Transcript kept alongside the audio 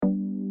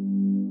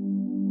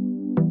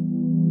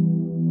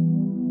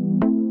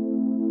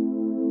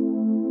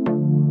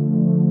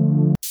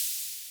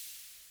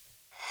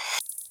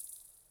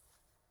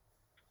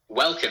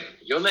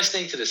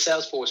listening to the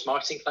Salesforce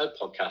Marketing Cloud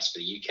podcast for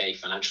the UK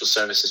financial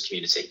services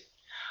community.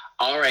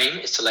 Our aim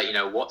is to let you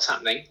know what's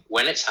happening,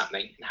 when it's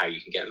happening, and how you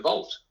can get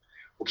involved.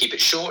 We'll keep it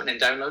short and in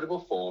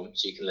downloadable form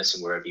so you can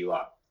listen wherever you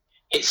are.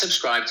 Hit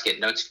subscribe to get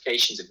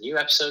notifications of new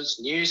episodes,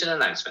 news, and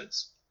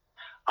announcements.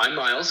 I'm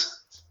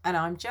Miles. And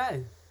I'm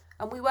Jo.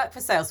 And we work for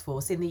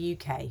Salesforce in the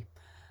UK.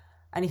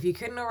 And if you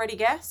couldn't already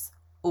guess,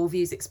 all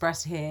views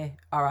expressed here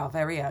are our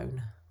very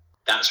own.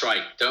 That's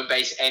right. Don't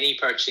base any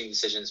purchasing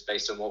decisions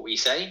based on what we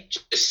say.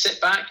 Just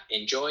sit back,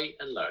 enjoy,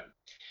 and learn.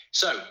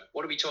 So,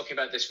 what are we talking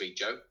about this week,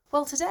 Jo?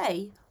 Well,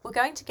 today we're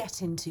going to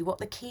get into what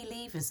the key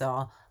levers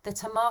are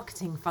that a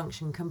marketing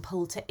function can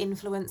pull to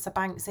influence a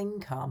bank's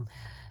income,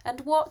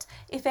 and what,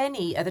 if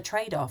any, are the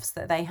trade-offs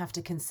that they have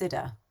to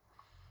consider.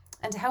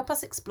 And to help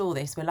us explore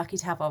this, we're lucky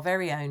to have our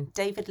very own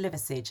David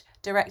Liversidge,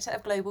 Director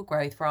of Global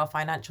Growth for our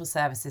financial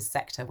services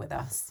sector, with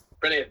us.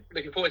 Brilliant.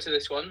 Looking forward to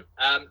this one.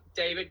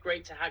 David,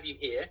 great to have you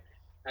here.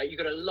 You've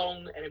got a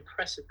long and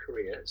impressive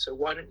career, so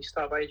why don't you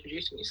start by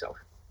introducing yourself?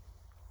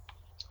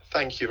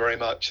 Thank you very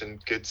much,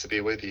 and good to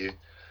be with you.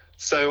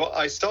 So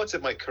I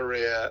started my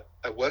career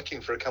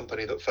working for a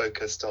company that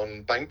focused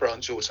on bank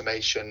branch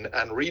automation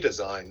and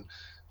redesign,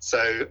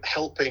 so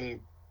helping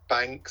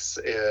banks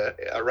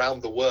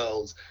around the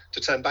world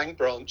to turn bank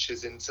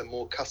branches into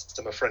more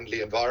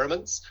customer-friendly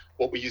environments,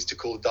 what we used to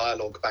call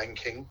dialogue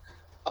banking.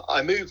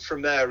 I moved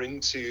from there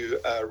into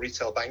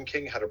retail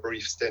banking, had a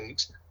brief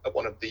stint at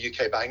one of the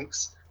UK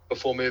banks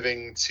before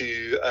moving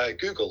to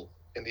Google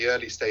in the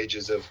early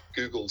stages of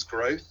Google's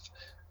growth.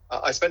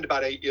 I spent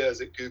about 8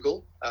 years at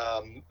Google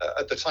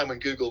at the time when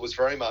Google was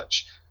very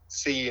much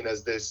seen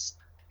as this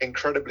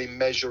incredibly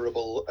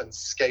measurable and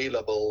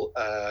scalable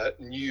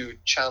new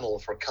channel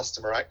for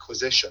customer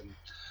acquisition,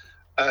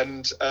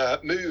 and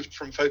moved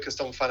from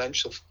focused on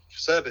financial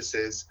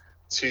services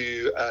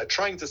to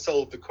trying to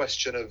solve the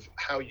question of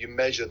how you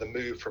measure the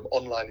move from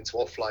online into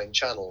offline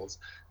channels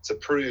to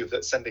prove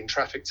that sending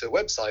traffic to a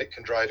website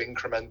can drive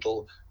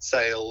incremental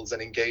sales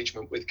and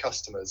engagement with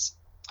customers.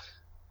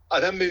 I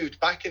then moved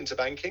back into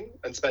banking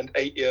and spent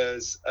 8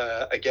 years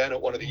again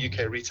at one of the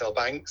UK retail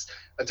banks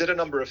and did a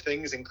number of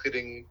things,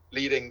 including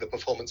leading the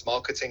performance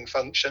marketing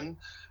function,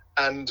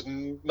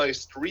 and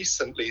most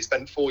recently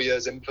spent 4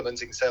 years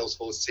implementing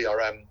Salesforce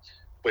CRM,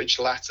 which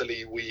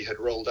latterly we had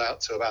rolled out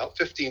to about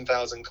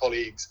 15,000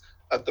 colleagues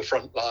at the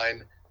front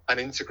line and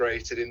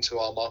integrated into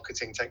our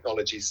marketing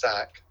technology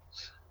stack.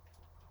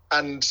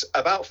 And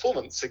about 4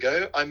 months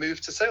ago, I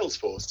moved to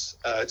Salesforce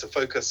to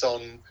focus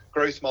on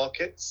growth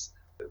markets,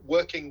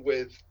 working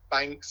with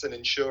banks and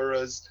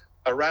insurers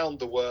around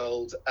the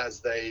world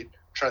as they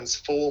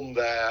transform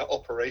their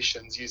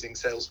operations using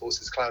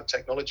Salesforce's cloud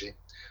technology.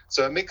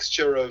 So a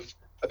mixture of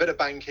a bit of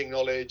banking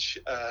knowledge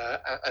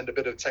and a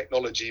bit of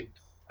technology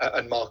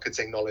and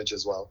marketing knowledge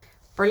as well.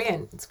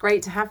 Brilliant. It's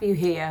great to have you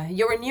here.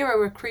 You're a newer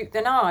recruit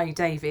than I,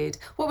 David.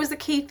 What was the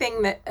key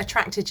thing that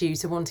attracted you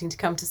to wanting to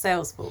come to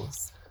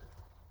Salesforce?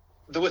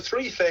 There were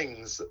three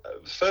things.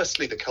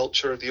 Firstly, the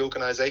culture of the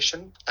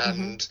organization.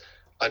 And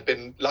I'd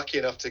been lucky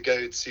enough to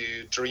go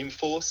to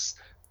Dreamforce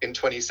in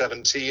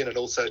 2017 and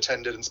also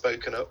attended and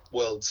spoken at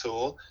World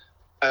Tour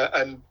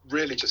and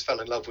really just fell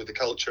in love with the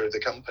culture of the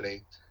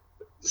company.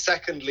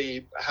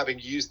 Secondly, having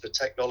used the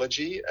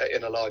technology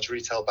in a large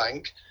retail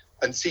bank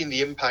and seen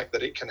the impact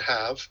that it can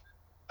have,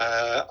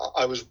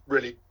 I was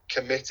really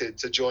committed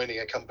to joining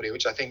a company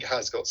which I think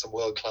has got some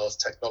world-class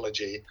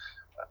technology.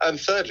 And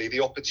thirdly,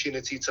 the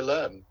opportunity to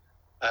learn.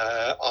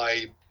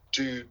 I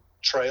do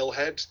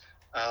Trailhead,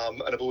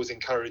 and I've always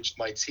encouraged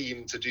my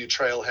team to do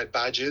Trailhead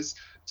badges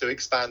to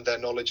expand their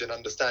knowledge and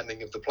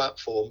understanding of the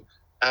platform,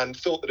 and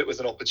thought that it was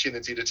an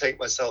opportunity to take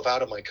myself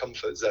out of my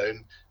comfort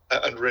zone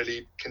and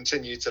really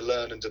continue to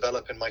learn and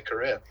develop in my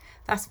career.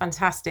 That's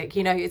fantastic.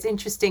 You know, it's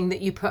interesting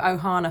that you put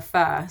Ohana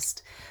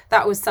first.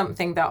 That was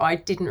something that I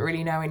didn't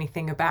really know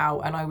anything about,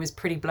 and I was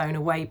pretty blown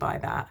away by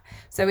that.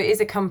 So it is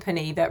a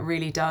company that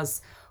really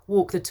does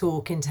walk the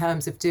talk in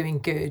terms of doing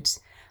good.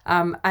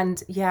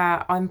 And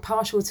yeah, I'm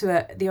partial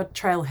to the odd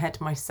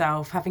trailhead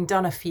myself, having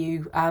done a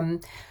few.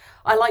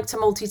 I like to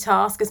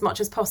multitask as much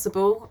as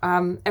possible.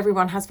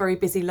 Everyone has very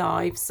busy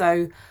lives,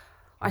 so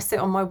I sit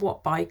on my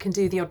watt bike and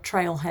do the odd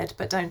trailhead,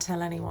 but don't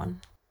tell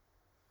anyone.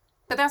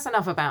 But that's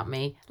enough about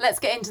me. Let's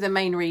get into the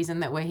main reason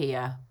that we're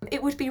here.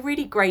 It would be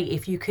really great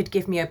if you could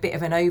give me a bit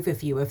of an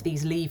overview of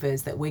these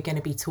levers that we're going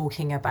to be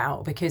talking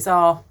about, because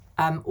our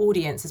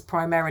audience is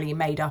primarily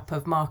made up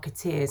of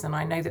marketeers, and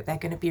I know that they're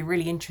going to be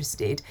really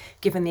interested,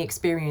 given the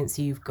experience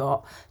you've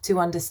got, to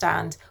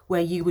understand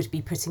where you would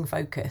be putting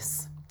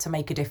focus to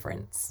make a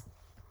difference.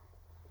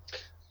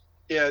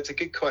 Yeah, it's a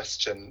good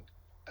question.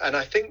 And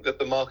I think that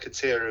the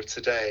marketeer of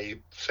today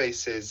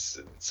faces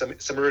some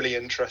really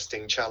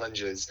interesting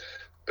challenges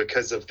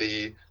because of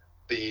the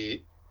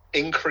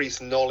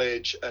increased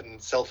knowledge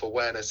and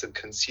self-awareness of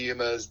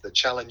consumers, the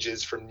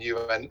challenges from new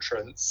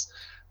entrants.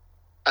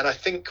 And I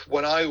think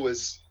when I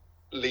was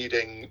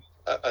leading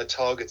a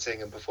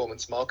targeting and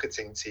performance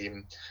marketing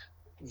team,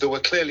 there were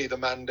clearly the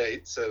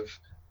mandates of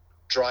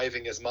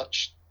driving as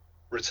much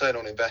return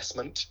on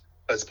investment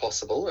as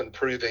possible and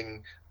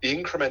proving the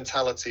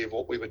incrementality of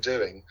what we were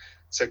doing.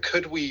 So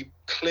could we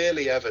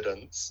clearly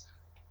evidence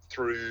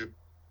through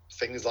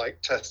things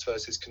like test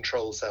versus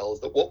control cells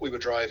that what we were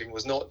driving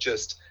was not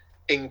just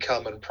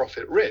income and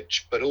profit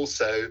rich, but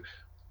also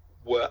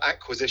were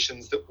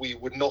acquisitions that we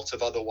would not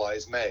have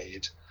otherwise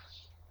made.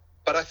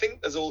 But I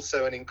think there's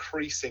also an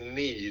increasing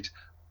need,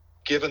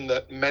 given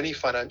that many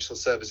financial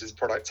services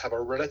products have a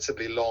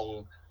relatively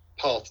long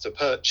path to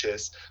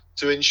purchase,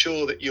 to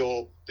ensure that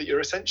you're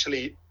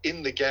essentially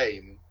in the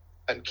game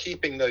and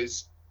keeping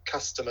those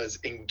customers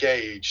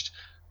engaged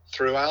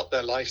throughout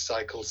their life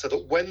cycle, so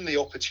that when the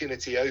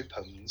opportunity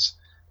opens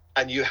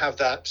and you have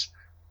that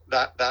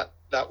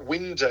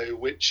window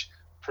which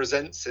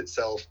presents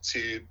itself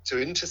to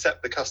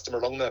intercept the customer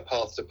along their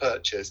path to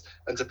purchase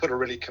and to put a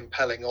really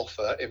compelling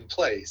offer in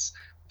place,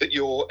 that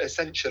you're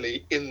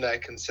essentially in their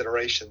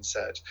consideration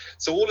set.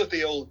 So all of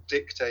the old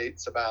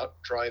dictates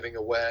about driving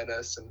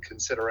awareness and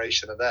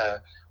consideration are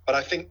there, but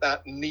I think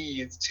that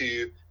needs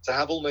to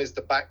have almost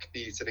the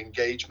backbeat of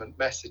engagement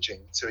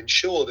messaging to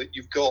ensure that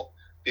you've got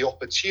the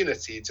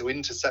opportunity to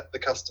intercept the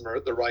customer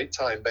at the right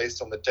time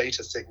based on the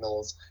data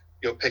signals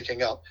you're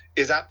picking up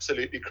is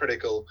absolutely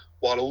critical,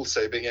 while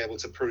also being able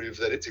to prove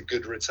that it's a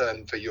good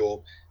return for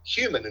your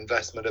human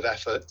investment of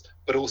effort,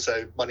 but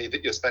also money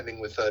that you're spending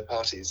with third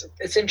parties.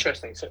 It's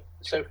interesting.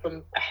 So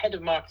from a head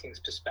of marketing's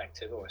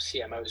perspective or a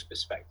CMO's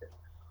perspective,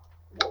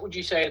 what would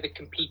you say are the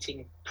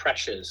competing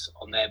pressures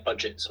on their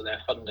budgets or their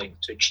funding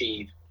to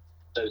achieve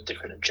those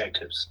different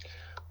objectives?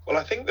 Well,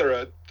 I think there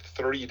are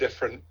three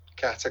different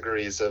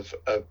categories of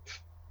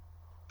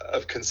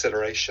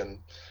consideration.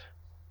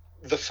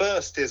 The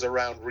first is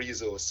around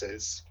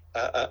resources,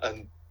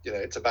 and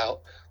it's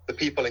about the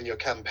people in your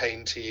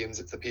campaign teams,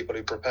 it's the people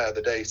who prepare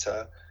the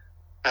data,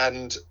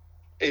 and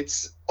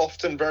it's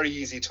often very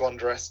easy to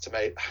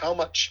underestimate how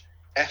much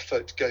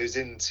effort goes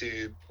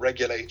into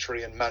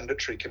regulatory and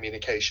mandatory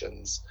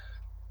communications.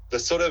 The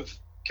sort of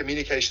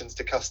communications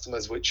to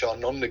customers which are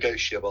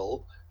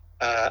non-negotiable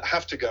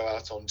have to go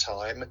out on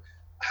time,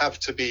 have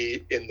to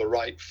be in the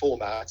right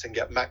format and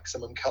get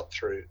maximum cut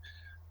through.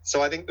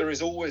 So I think there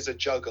is always a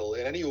juggle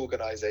in any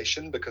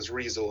organization, because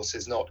resource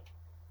is not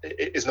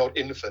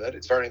infinite,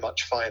 it's very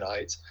much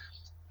finite,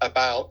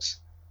 about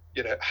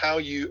how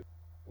you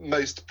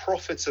most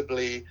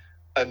profitably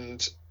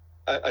and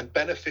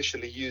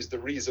beneficially use the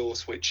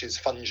resource which is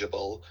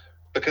fungible,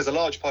 because a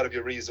large part of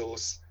your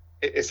resource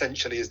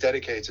essentially is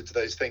dedicated to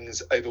those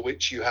things over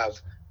which you have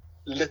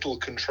little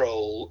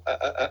control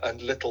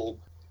and little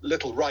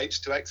right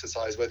to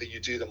exercise whether you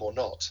do them or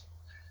not.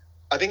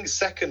 I think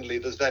secondly,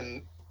 there's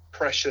then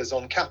pressures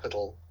on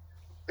capital,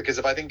 because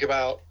if I think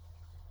about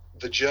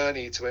the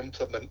journey to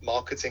implement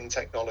marketing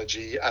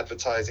technology,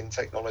 advertising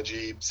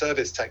technology,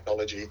 service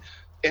technology,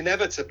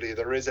 inevitably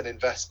there is an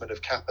investment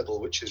of capital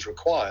which is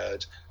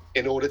required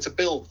in order to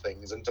build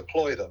things and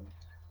deploy them.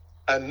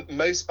 And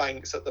most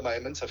banks at the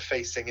moment are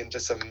facing into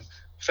some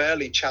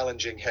fairly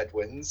challenging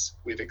headwinds.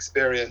 We've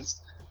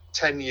experienced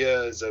 10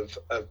 years of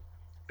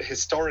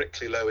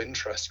historically low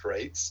interest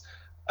rates,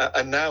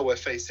 and now we're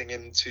facing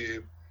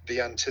into the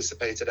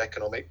anticipated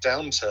economic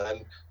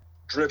downturn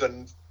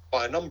driven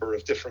by a number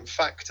of different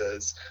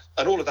factors.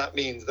 And all of that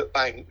means that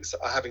banks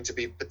are having to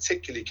be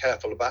particularly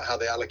careful about how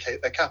they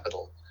allocate their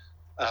capital.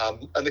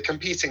 And the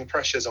competing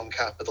pressures on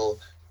capital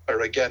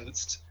are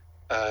against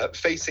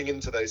facing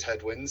into those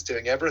headwinds,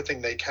 doing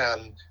everything they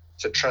can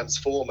to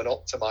transform and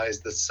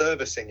optimize the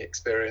servicing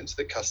experience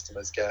that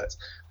customers get.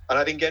 And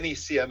I think any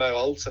CMO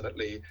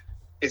ultimately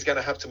is going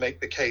to have to make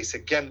the case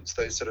against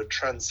those sort of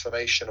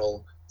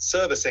transformational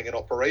servicing and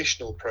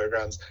operational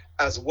programs,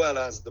 as well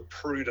as the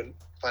prudent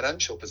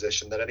financial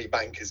position that any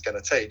bank is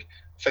going to take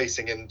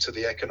facing into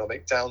the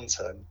economic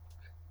downturn.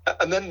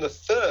 And then the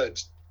third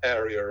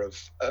area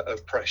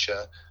of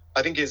pressure,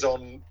 I think, is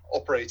on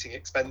operating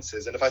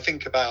expenses. And if I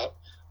think about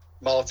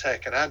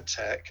MarTech and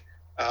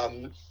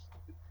AdTech,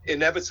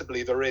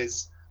 inevitably there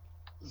is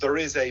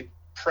a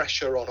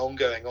pressure on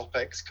ongoing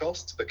OpEx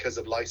costs because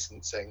of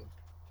licensing.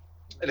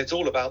 And it's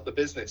all about the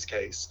business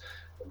case.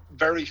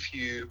 Very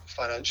few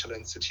financial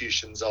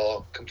institutions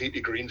are completely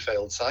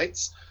greenfield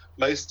sites.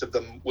 Most of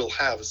them will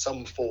have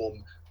some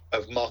form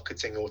of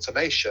marketing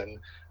automation,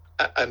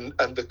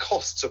 and the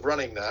costs of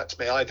running that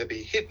may either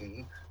be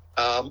hidden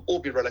or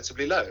be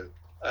relatively low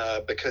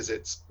because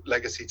it's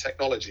legacy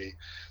technology.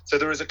 So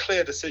there is a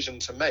clear decision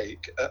to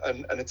make,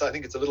 and I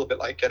think it's a little bit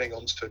like getting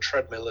onto a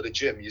treadmill at a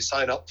gym. You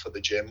sign up for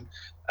the gym,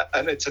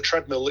 and it's a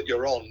treadmill that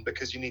you're on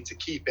because you need to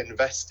keep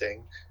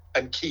investing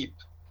and keep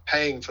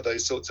paying for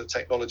those sorts of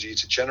technology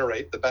to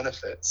generate the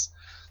benefits.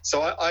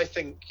 So I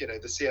think the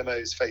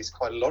CMOs face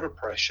quite a lot of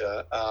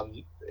pressure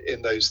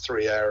in those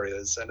three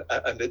areas,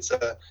 and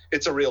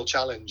it's a real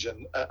challenge,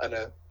 and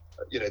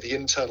the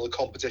internal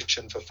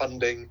competition for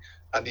funding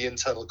and the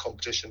internal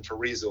competition for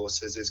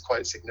resources is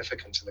quite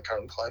significant in the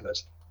current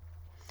climate.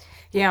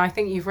 Yeah, I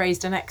think you've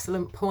raised an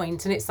excellent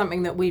point, and it's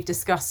something that we've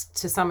discussed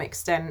to some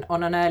extent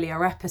on an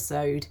earlier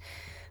episode.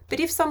 But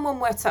if someone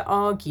were to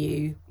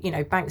argue,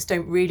 banks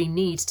don't really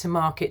need to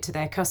market to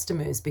their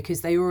customers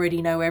because they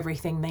already know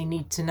everything they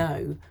need to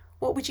know,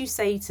 what would you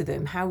say to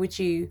them? How would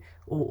you,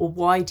 or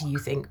why do you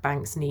think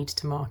banks need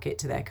to market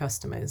to their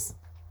customers?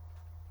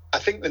 I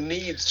think the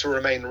need to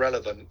remain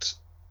relevant,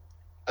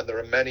 and there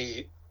are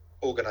many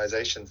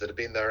organizations that have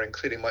been there,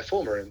 including my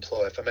former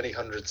employer for many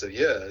hundreds of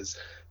years,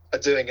 are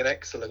doing an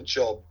excellent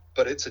job,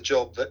 but it's a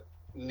job that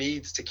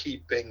needs to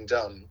keep being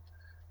done.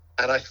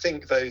 And I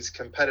think those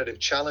competitive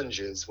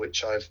challenges,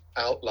 which I've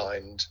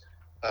outlined,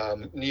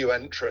 new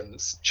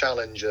entrants,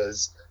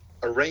 challengers,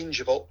 a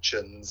range of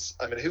options.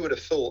 I mean, who would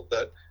have thought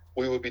that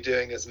we would be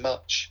doing as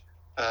much,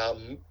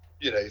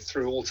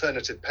 through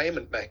alternative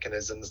payment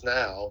mechanisms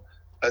now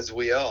as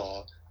we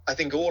are? I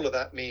think all of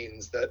that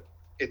means that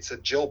it's a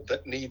job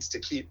that needs to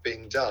keep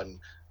being done.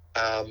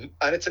 And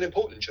it's an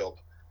important job.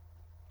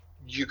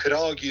 You could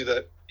argue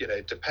that,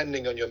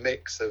 depending on your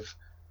mix of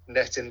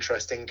net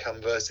interest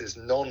income versus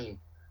non-net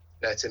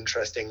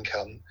interest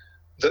income,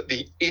 that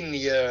the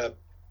in-year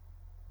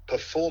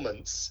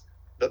performance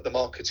that the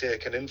marketeer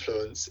can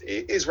influence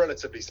is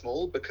relatively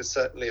small, because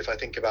certainly if I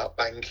think about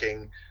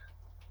banking,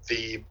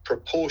 the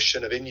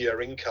proportion of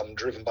in-year income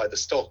driven by the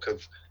stock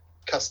of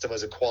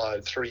customers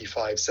acquired 3,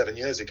 5, 7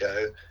 years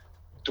ago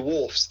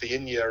dwarfs the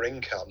in-year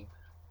income.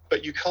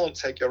 But you can't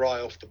take your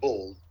eye off the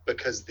ball,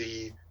 because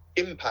the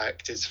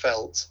impact is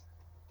felt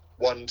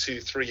 1,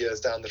 2, 3 years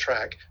down the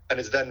track and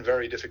is then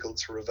very difficult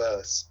to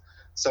reverse.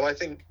 So I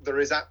think there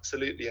is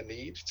absolutely a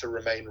need to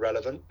remain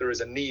relevant. There is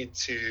a need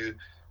to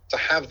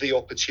have the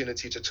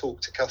opportunity to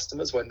talk to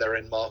customers when they're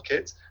in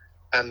market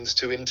and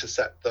to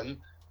intercept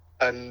them.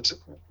 And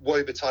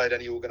woe betide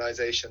any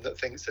organization that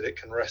thinks that it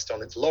can rest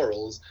on its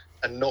laurels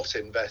and not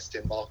invest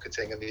in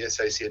marketing and the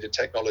associated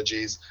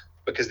technologies,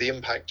 because the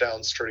impact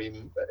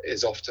downstream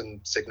is often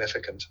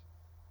significant.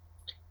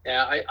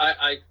 Yeah,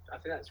 I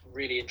think that's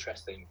really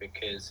interesting,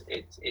 because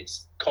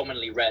it's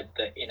commonly read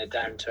that in a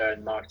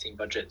downturn, marketing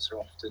budgets are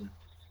often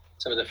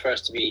some of the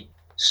first to be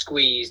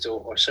squeezed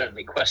or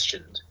certainly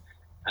questioned.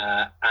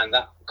 And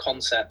that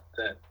concept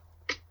that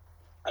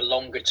a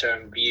longer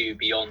term view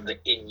beyond the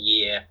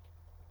in-year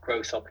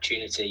growth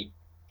opportunity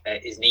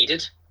is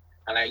needed.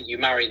 And you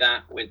marry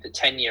that with the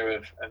tenure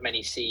of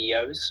many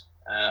CEOs,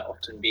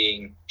 often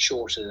being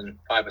shorter than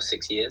 5 or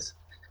 6 years.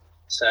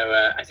 So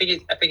I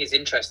think it's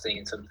interesting,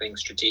 and something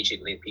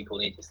strategically people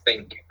need to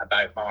think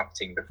about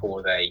marketing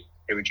before they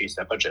reduce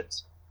their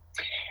budgets.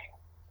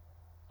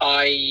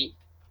 I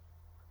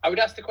would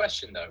ask the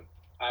question though,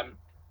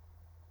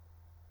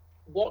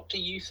 what do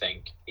you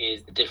think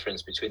is the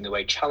difference between the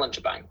way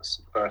challenger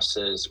banks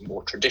versus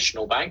more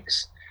traditional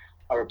banks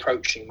are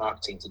approaching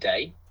marketing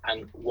today,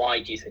 and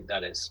why do you think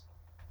that is?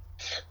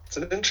 It's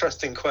an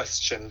interesting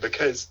question,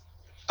 because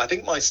I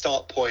think my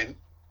start point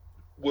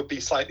would be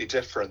slightly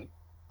different.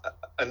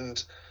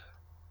 And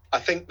I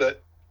think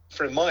that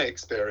from my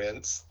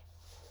experience,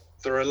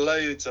 there are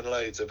loads and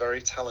loads of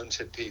very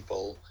talented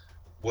people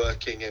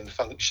working in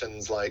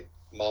functions like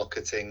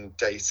marketing,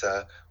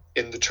 data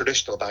in the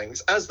traditional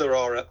banks, as there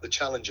are at the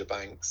challenger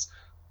banks.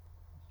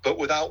 But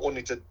without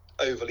wanting to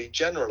overly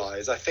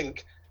generalize, I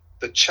think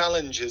the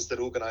challenges that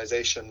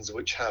organizations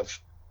which have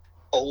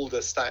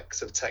older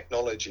stacks of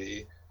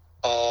technology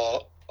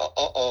are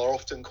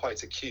often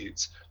quite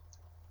acute.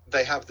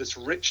 They have this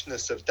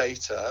richness of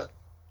data,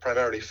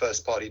 primarily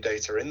first-party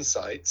data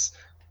insights,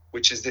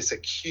 which is this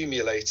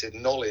accumulated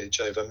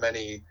knowledge over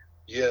many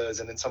years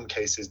and in some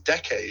cases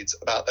decades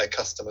about their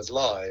customers'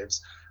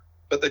 lives.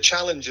 But the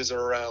challenges are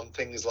around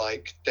things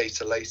like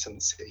data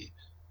latency.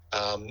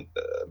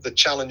 The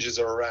challenges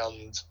are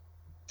around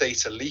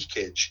data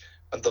leakage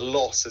and the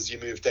loss as you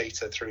move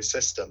data through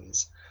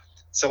systems.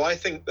 So I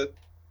think that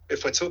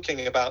if we're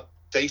talking about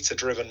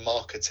data-driven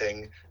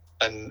marketing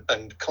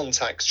and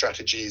contact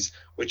strategies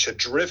which are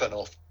driven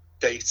off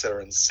data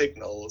and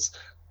signals,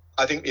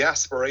 I think the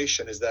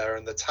aspiration is there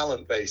and the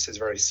talent base is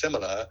very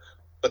similar,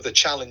 but the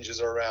challenges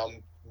are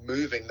around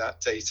moving that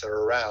data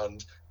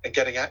around and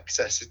getting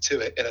access to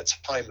it in a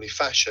timely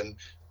fashion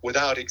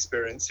without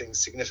experiencing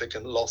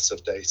significant loss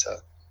of data.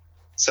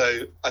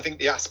 So I think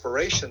the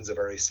aspirations are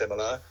very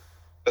similar,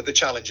 but the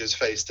challenges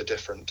faced are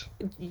different.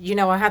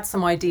 I had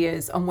some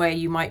ideas on where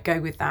you might go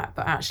with that,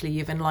 but actually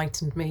you've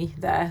enlightened me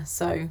there.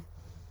 So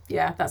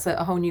yeah, that's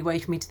a whole new way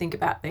for me to think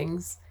about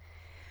things.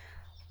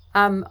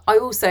 I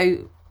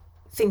also,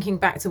 thinking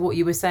back to what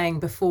you were saying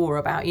before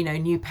about,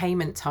 new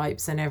payment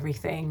types and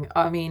everything.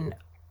 I mean,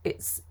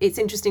 it's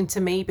interesting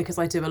to me because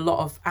I do a lot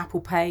of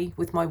Apple Pay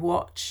with my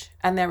watch,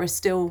 and there are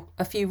still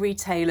a few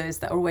retailers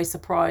that are always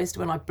surprised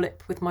when I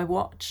blip with my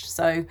watch.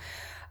 So,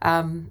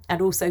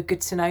 and also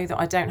good to know that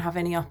I don't have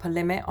any upper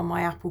limit on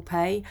my Apple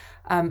Pay.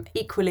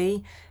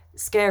 Equally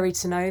scary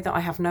to know that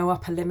I have no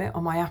upper limit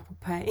on my Apple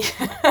Pay.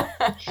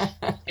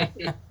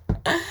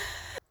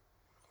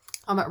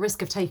 I'm at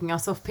risk of taking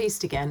us off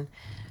piste again.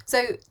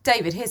 So,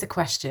 David, here's a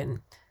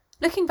question.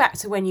 Looking back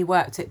to when you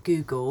worked at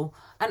Google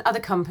and other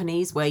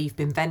companies where you've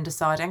been vendor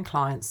side and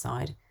client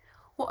side,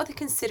 what are the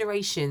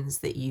considerations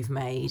that you've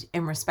made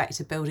in respect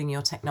to building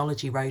your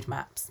technology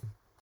roadmaps?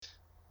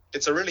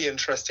 it's a really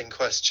interesting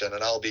question,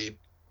 and I'll be,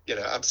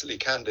 absolutely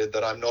candid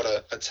that I'm not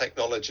a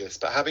technologist,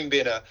 but having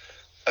been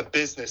a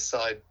business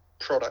side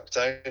product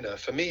owner,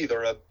 for me,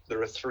 there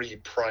are three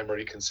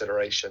primary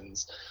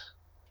considerations.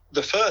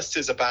 The first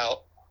is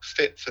about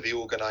fit for the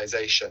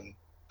organization.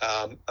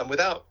 And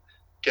without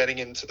getting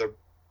into the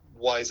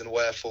whys and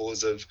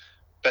wherefores of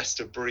best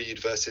of breed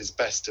versus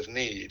best of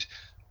need,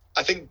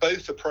 I think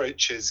both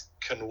approaches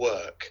can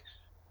work.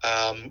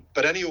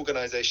 But any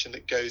organization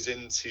that goes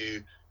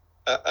into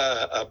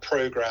a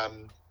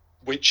program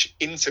which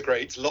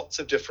integrates lots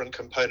of different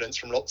components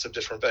from lots of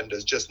different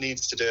vendors just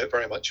needs to do it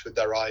very much with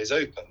their eyes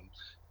open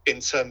in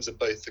terms of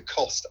both the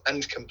cost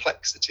and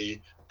complexity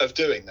of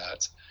doing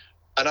that.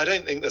 And I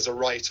don't think there's a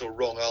right or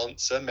wrong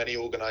answer. Many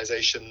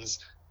organizations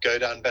go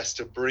down best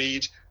of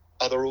breed.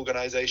 Other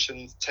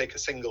organizations take a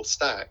single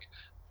stack.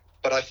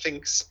 But I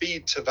think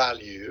speed to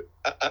value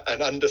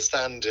and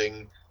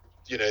understanding,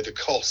 the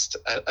cost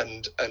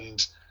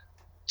and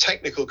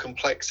technical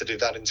complexity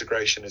of that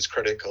integration is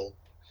critical.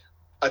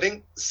 I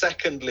think,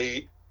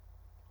 secondly,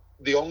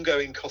 the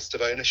ongoing cost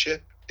of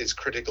ownership is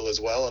critical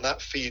as well, and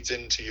that feeds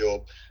into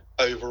your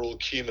overall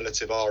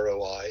cumulative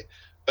ROI.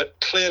 But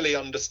clearly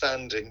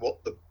understanding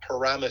what the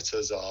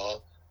parameters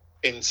are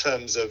in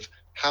terms of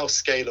how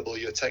scalable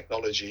your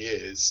technology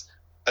is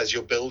as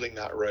you're building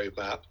that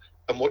roadmap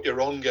and what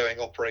your ongoing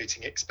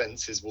operating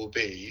expenses will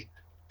be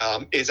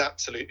is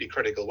absolutely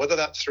critical, whether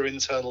that's through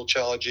internal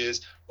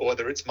charges or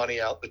whether it's money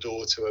out the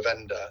door to a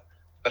vendor.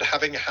 But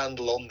having a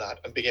handle on that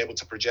and being able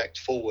to project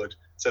forward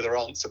so there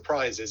aren't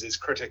surprises is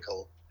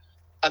critical.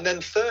 And then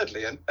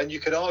thirdly, and you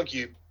could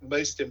argue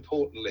most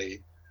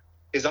importantly,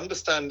 is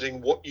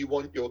understanding what you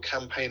want your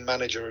campaign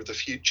manager of the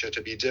future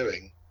to be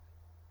doing.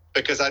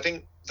 Because I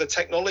think the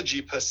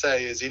technology per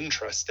se is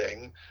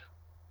interesting,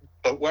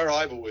 but where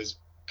I've always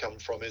come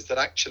from is that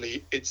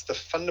actually it's the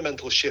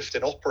fundamental shift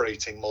in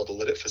operating model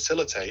that it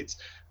facilitates,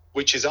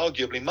 which is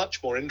arguably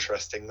much more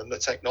interesting than the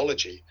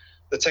technology.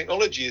 The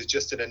technology is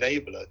just an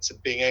enabler to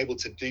being able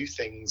to do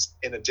things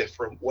in a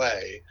different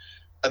way.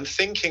 And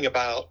thinking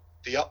about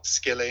the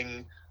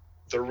upskilling,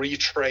 the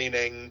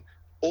retraining,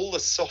 all the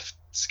soft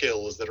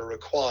skills that are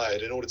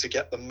required in order to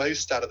get the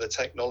most out of the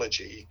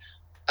technology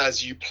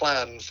as you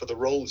plan for the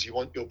roles you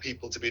want your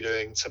people to be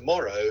doing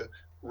tomorrow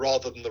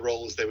rather than the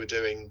roles they were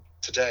doing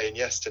today and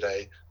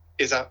yesterday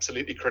is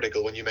absolutely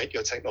critical when you make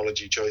your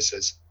technology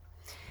choices.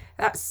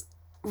 That's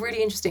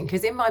really interesting,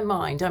 because in my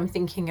mind I'm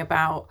thinking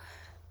about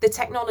the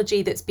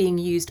technology that's being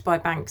used by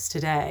banks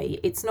today.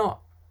 It's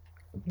not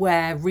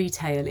where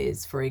retail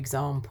is, for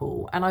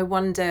example. And I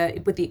wonder,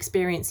 with the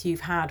experience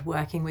you've had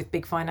working with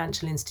big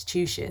financial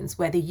institutions,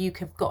 whether you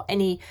have got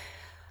anything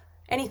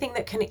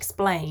that can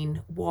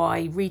explain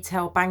why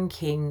retail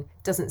banking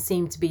doesn't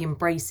seem to be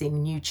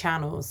embracing new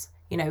channels.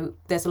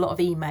 There's a lot of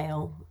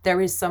email,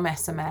 there is some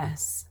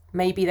SMS,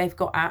 maybe they've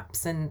got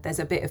apps and there's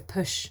a bit of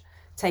push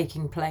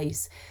taking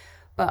place,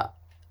 but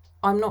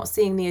I'm not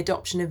seeing the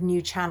adoption of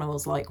new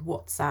channels like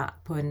WhatsApp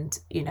and,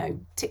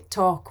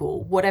 TikTok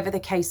or whatever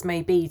the case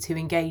may be to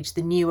engage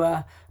the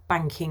newer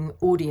banking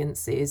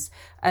audiences.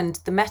 And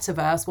the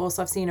metaverse, whilst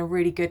I've seen a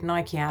really good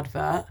Nike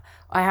advert,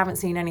 I haven't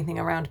seen anything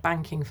around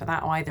banking for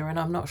that either. And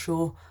I'm not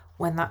sure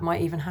when that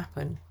might even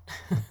happen.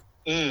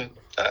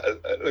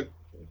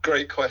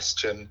 Great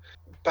question.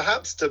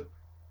 Perhaps to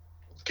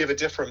give a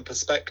different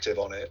perspective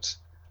on it,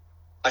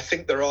 I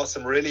think there are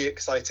some really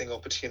exciting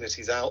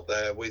opportunities out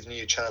there with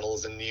new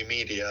channels and new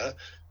media.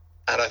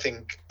 And I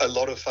think a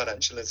lot of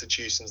financial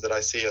institutions that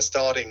I see are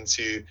starting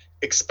to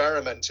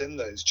experiment in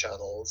those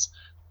channels.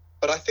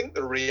 But I think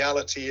the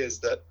reality is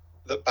that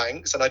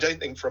banks, and I don't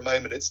think for a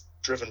moment it's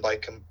driven by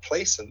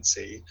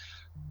complacency,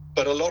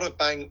 but a lot of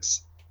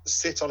banks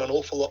sit on an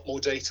awful lot more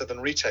data than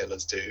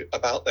retailers do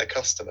about their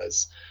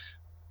customers.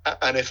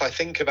 And if I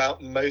think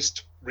about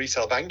most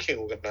retail banking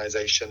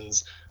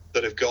organizations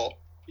that have got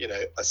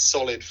a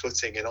solid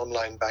footing in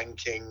online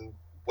banking,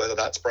 whether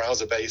that's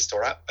browser-based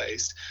or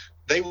app-based,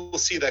 they will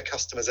see their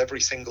customers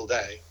every single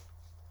day.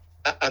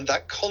 And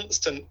that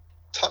constant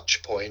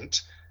touch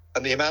point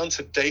and the amount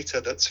of data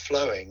that's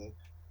flowing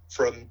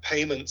from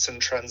payments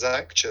and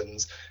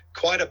transactions,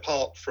 quite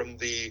apart from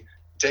the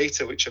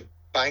data which a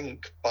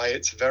bank by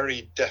its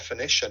very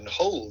definition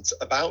holds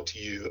about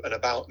you and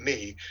about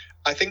me,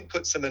 I think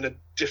puts them in a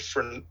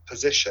different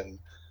position.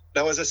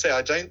 Now, as I say,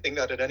 I don't think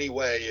that in any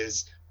way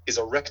is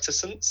a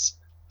reticence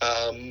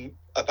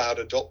about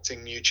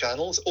adopting new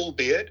channels,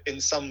 albeit in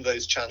some of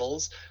those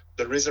channels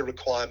there is a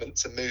requirement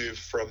to move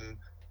from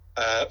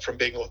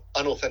being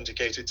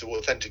unauthenticated to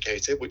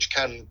authenticated, which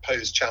can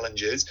pose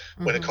challenges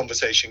when a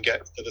conversation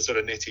gets to the sort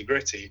of nitty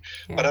gritty.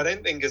 Yeah. But I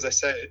don't think, as I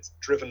said, it's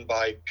driven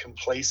by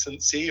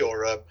complacency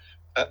or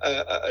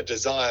a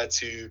desire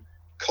to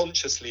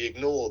consciously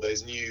ignore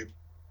those new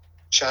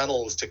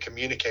channels to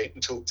communicate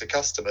and talk to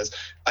customers.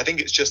 I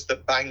think it's just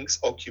that banks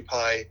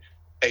occupy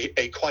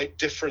a quite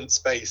different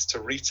space to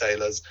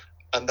retailers,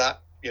 and that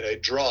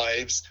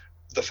drives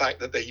the fact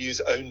that they use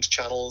owned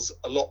channels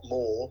a lot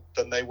more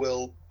than they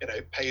will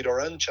paid or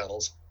earned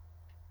channels.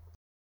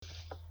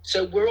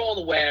 So we're all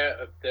aware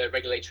of the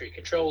regulatory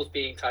controls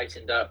being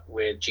tightened up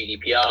with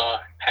GDPR,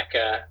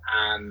 PECA,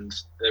 and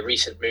the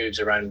recent moves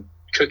around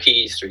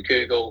cookies through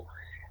Google.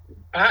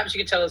 Perhaps you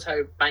could tell us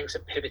how banks are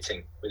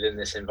pivoting within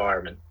this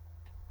environment.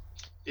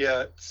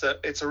 Yeah,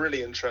 it's a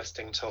really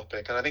interesting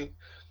topic. And I think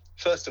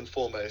first and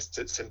foremost,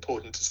 it's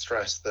important to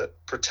stress that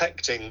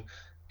protecting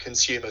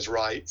consumers'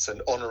 rights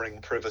and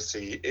honouring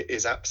privacy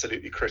is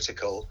absolutely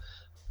critical.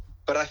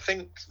 But I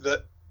think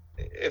that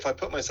if I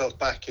put myself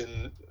back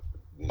in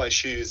my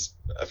shoes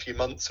a few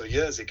months or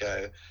years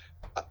ago,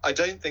 I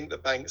don't think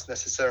that banks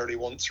necessarily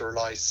want to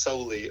rely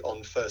solely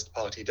on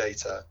first-party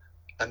data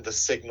and the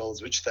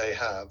signals which they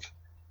have.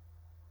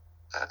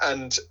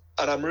 And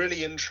I'm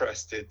really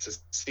interested to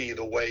see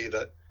the way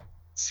that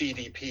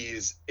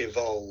CDPs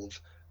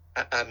evolve,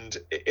 and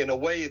in a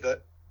way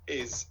that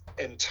is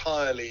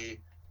entirely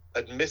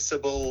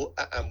admissible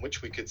and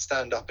which we could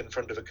stand up in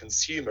front of a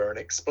consumer and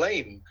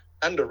explain,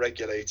 and a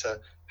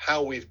regulator,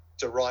 how we've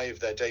derived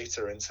their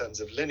data in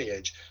terms of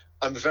lineage.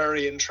 I'm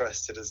very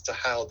interested as to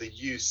how the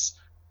use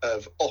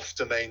of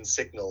off-domain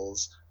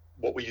signals,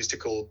 what we used to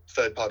call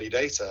third-party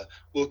data,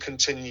 will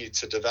continue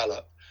to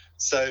develop.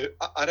 So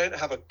I don't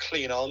have a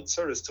clean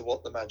answer as to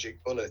what the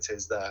magic bullet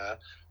is there,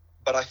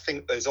 but I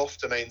think those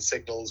off-domain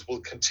signals will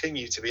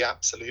continue to be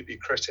absolutely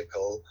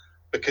critical,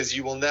 because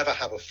you will never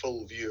have a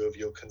full view of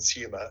your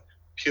consumer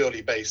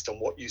purely based on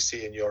what you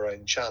see in your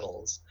own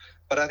channels.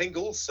 But I think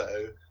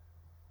also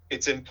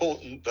it's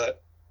important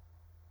that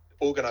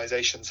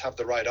organizations have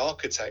the right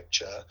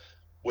architecture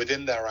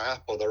within their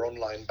app or their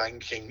online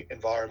banking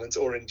environment,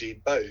 or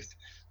indeed both,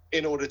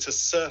 in order to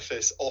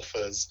surface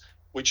offers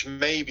which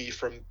may be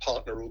from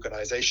partner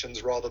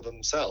organizations rather than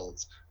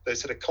themselves.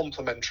 Those sort of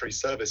complementary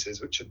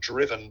services which are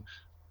driven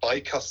by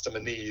customer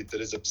need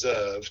that is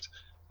observed.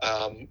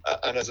 And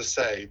as I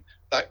say,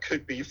 that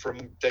could be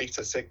from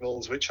data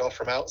signals which are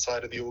from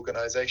outside of the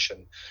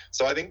organization.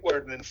 So I think we're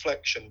at an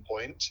inflection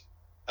point.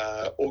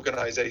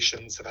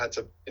 Organizations have had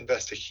to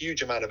invest a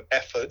huge amount of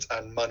effort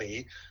and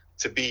money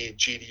to be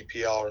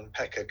GDPR and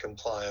PECA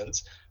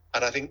compliant.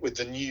 And I think with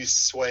the new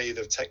swathe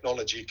of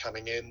technology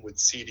coming in with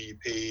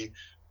CDP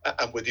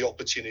and with the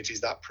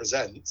opportunities that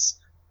presents,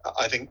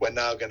 I think we're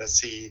now going to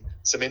see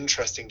some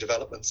interesting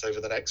developments over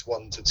the next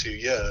 1 to 2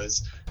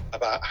 years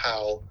about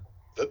how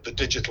the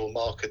digital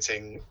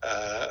marketing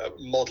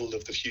model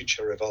of the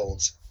future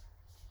evolves.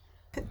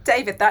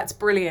 David, that's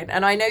brilliant.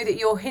 And I know that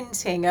you're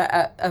hinting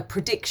at a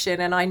prediction,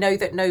 and I know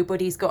that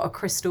nobody's got a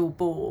crystal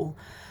ball.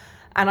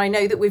 And I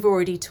know that we've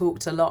already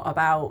talked a lot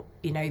about,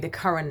 the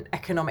current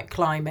economic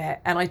climate,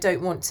 and I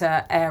don't want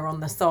to err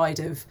on the side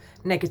of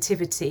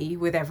negativity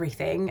with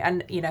everything.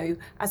 And,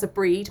 as a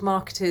breed,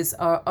 marketers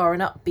are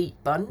an upbeat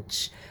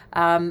bunch,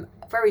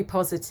 very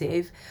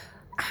positive.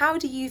 How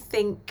do you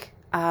think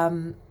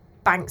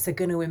banks are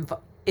going to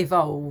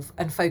evolve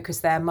and focus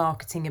their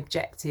marketing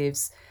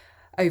objectives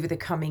over the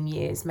coming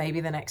years, maybe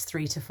the next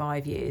 3 to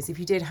 5 years? If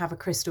you did have a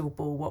crystal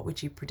ball, what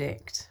would you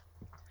predict?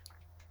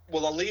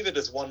 Well, I'll leave it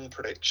as one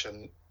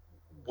prediction,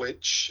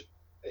 which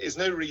is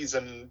no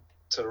reason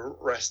to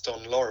rest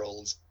on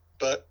laurels,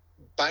 but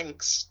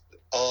banks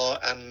are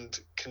and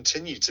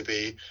continue to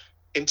be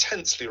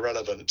intensely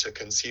relevant to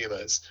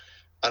consumers.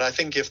 And I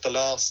think if the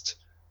last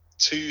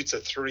 2 to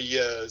 3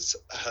 years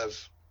have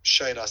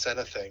shown us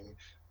anything,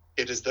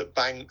 it is that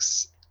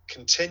banks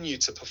continue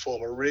to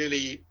perform a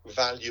really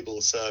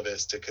valuable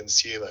service to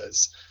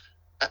consumers,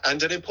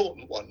 and an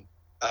important one,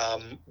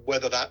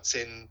 whether that's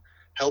in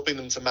helping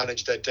them to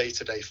manage their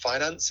day-to-day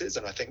finances.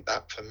 And I think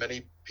that for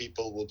many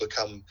people will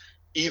become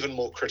even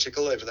more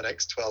critical over the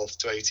next 12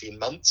 to 18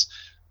 months,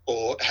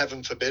 or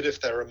heaven forbid, if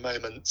there are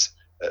moments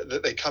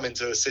that they come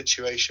into a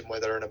situation where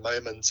they're in a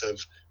moment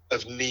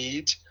of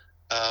need.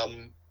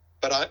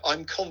 But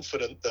I'm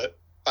confident that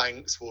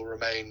banks will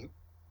remain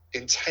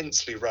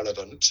intensely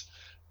relevant.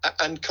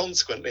 And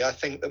consequently, I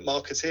think that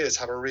marketeers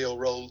have a real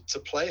role to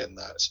play in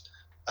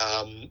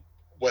that,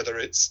 whether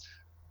it's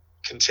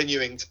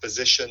continuing to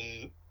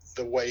position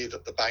the way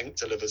that the bank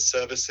delivers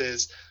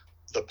services,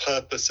 the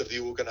purpose of the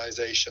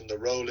organization, the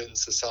role in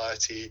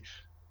society,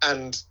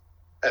 and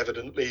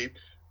evidently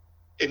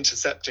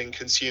intercepting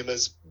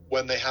consumers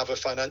when they have a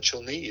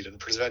financial need and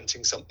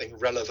presenting something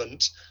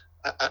relevant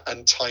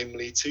and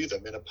timely to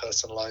them in a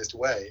personalized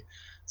way.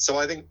 So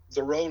I think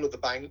the role of the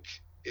bank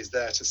is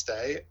there to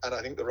stay, and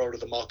I think the role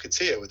of the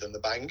marketeer within the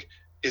bank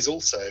is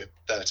also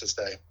there to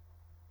stay.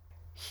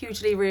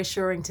 Hugely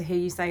reassuring to hear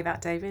you say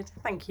that, David.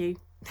 Thank you.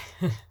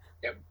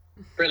 Yep.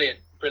 Brilliant.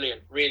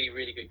 Really,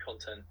 really good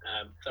content.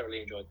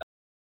 Thoroughly enjoyed that.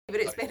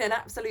 David, it's been an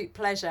absolute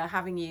pleasure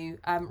having you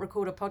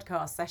record a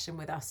podcast session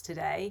with us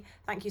today.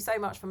 Thank you so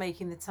much for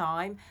making the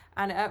time,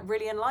 and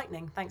really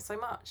enlightening. Thanks so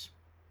much.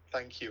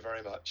 Thank you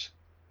very much.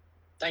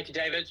 Thank you,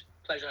 David.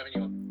 Pleasure having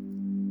you on.